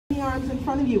arms in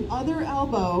front of you. Other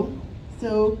elbow,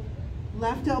 so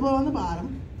left elbow on the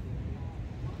bottom.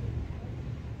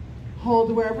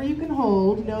 Hold wherever you can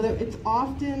hold. Know that it's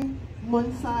often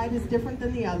one side is different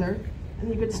than the other.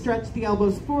 And you could stretch the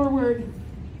elbows forward.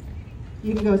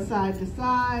 You can go side to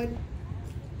side.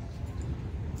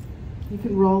 You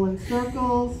can roll in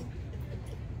circles.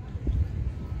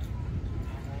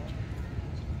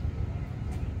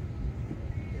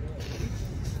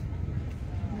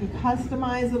 You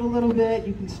customize it a little bit.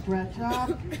 You can stretch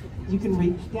up. You can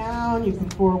reach down. You can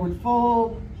forward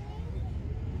fold.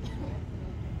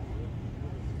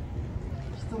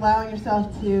 Just allowing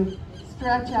yourself to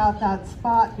stretch out that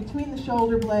spot between the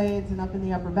shoulder blades and up in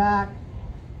the upper back.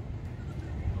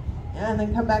 And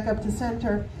then come back up to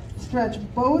center. Stretch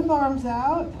both arms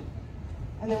out.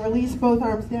 And then release both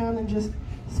arms down and just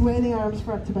sway the arms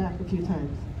front to back a few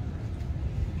times.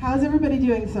 How's everybody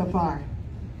doing so far?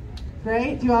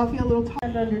 Great. Do you all feel a little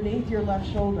tight underneath your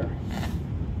left shoulder?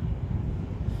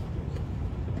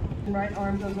 And right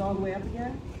arm goes all the way up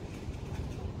again.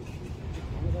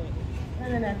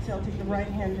 And then exhale, take the right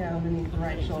hand down underneath the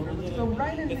right shoulder. Let's go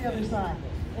right into the other side.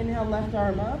 Inhale, left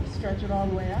arm up, stretch it all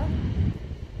the way up.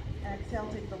 Exhale,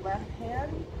 take the left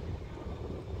hand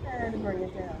and bring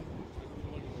it down.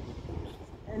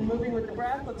 And moving with the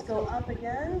breath, let's go up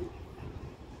again.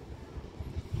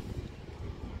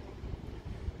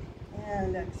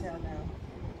 And exhale down.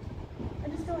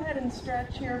 And just go ahead and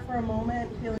stretch here for a moment.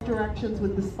 Feel directions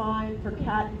with the spine for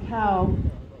cat and cow.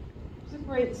 It's a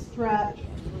great stretch.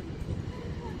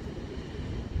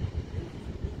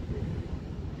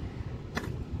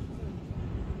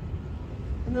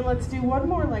 And then let's do one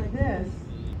more like this.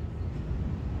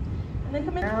 And then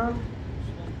come in down.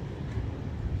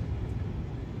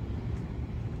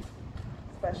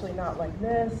 Especially not like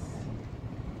this.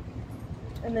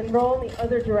 And then roll in the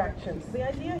other direction. So the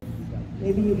idea,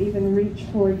 maybe you even reach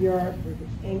for your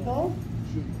ankle.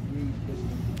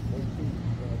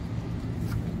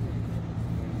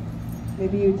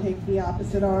 Maybe you take the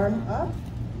opposite arm up.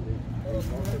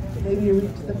 Maybe you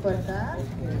reach the foot back.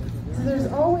 So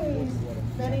there's always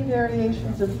many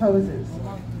variations of poses.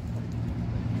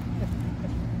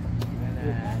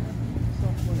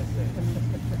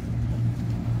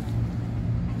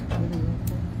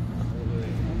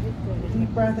 Deep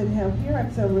breath, inhale here,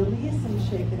 exhale, release and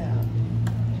shake it out.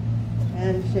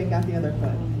 And shake out the other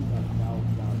foot.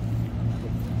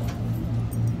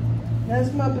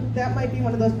 That might be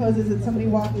one of those poses that somebody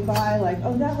walking by like,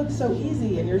 oh, that looks so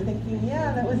easy. And you're thinking,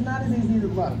 yeah, that was not as easy as it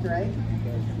looked, right?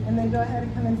 And then go ahead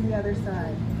and come into the other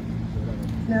side.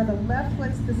 Now the left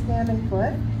foot's the standing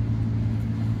foot.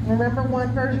 Remember,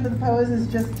 one version of the pose is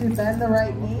just to bend the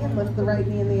right knee and lift the right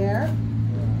knee in the air.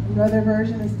 Another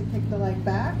version is to kick the leg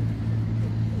back.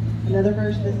 Another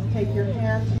version is to take your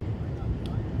hands.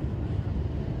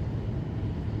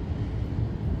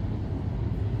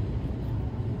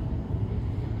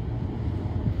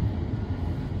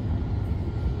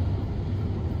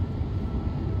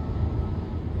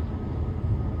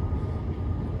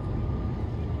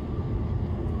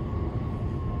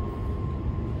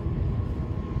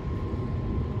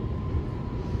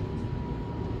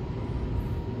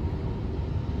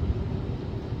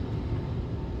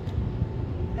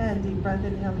 And deep breath,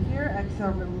 inhale here,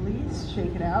 exhale, release,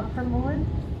 shake it out for a moment.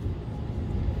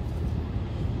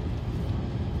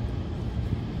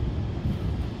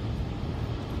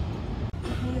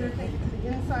 You can either take it to the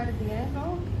inside of the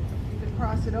ankle, you can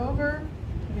cross it over,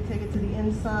 you can take it to the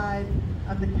inside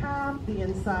of the calf, the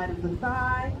inside of the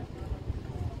thigh.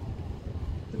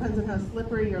 Depends on how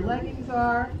slippery your leggings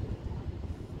are.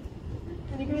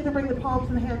 And you can either bring the palms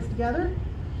of the hands together,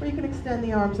 or you can extend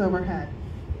the arms overhead.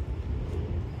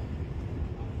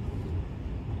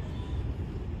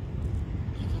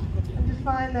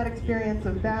 Find that experience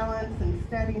of balance and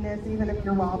steadiness even if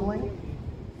you're wobbling.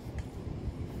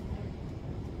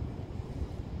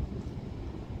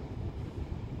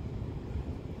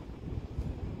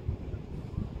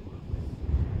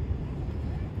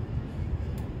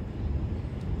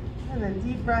 And then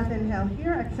deep breath, inhale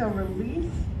here, exhale,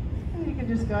 release. And you can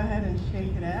just go ahead and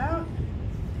shake it out.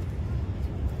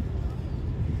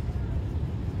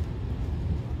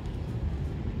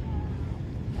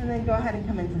 And then go ahead and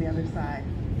come into the other side.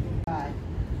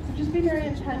 So just be very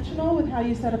intentional with how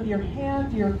you set up your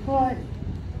hand, your foot.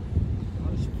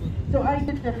 So I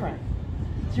did different.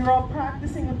 So you're all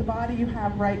practicing with the body you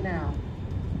have right now.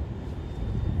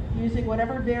 Using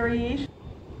whatever variation.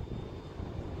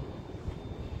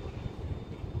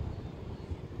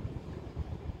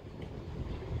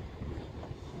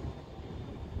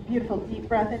 Beautiful, deep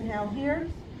breath, inhale here.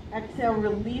 Exhale,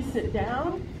 release it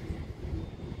down.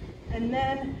 And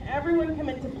then everyone come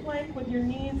into plank with your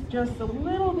knees just a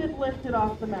little bit lifted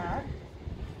off the mat.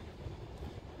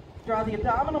 Draw the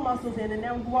abdominal muscles in, and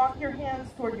now walk your hands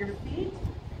toward your feet.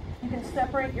 You can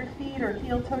separate your feet or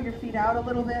heel toe your feet out a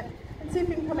little bit, and see if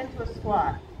you can come into a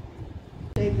squat.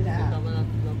 Shake it out.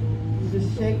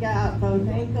 Just shake out both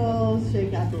ankles,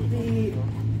 shake out the feet,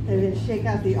 maybe even shake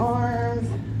out the arms.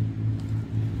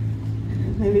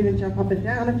 Maybe even jump up and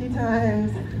down a few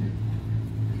times.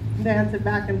 Dance it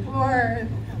back and forth.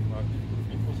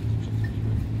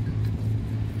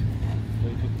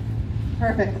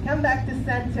 Perfect. Come back to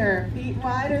center. Feet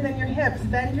wider than your hips.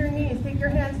 Bend your knees. Take your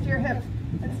hands to your hips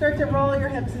and start to roll your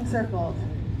hips in circles.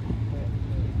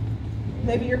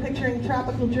 Maybe you're picturing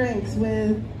tropical drinks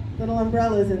with little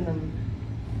umbrellas in them,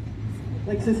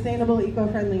 like sustainable,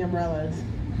 eco-friendly umbrellas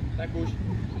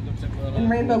in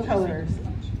rainbow colors.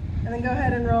 And then go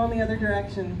ahead and roll in the other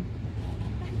direction.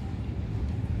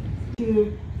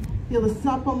 To feel the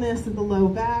suppleness of the low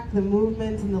back, the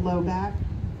movement in the low back.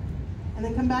 And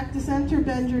then come back to center,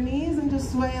 bend your knees, and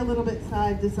just sway a little bit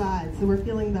side to side. So we're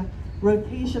feeling the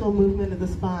rotational movement of the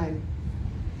spine.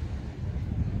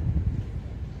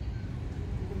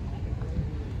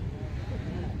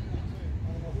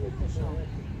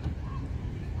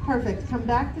 Perfect. Come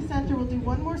back to center. We'll do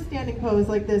one more standing pose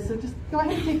like this. So just go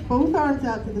ahead and take both arms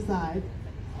out to the side.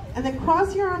 And then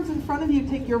cross your arms in front of you.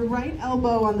 Take your right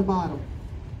elbow on the bottom.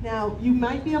 Now, you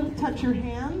might be able to touch your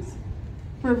hands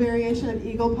for a variation of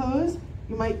eagle pose.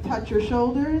 You might touch your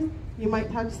shoulders. You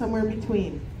might touch somewhere in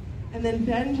between. And then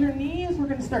bend your knees. We're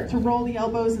going to start to roll the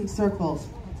elbows in circles.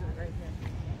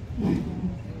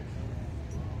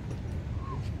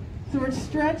 So we're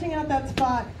stretching out that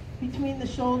spot between the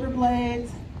shoulder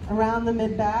blades, around the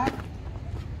mid-back.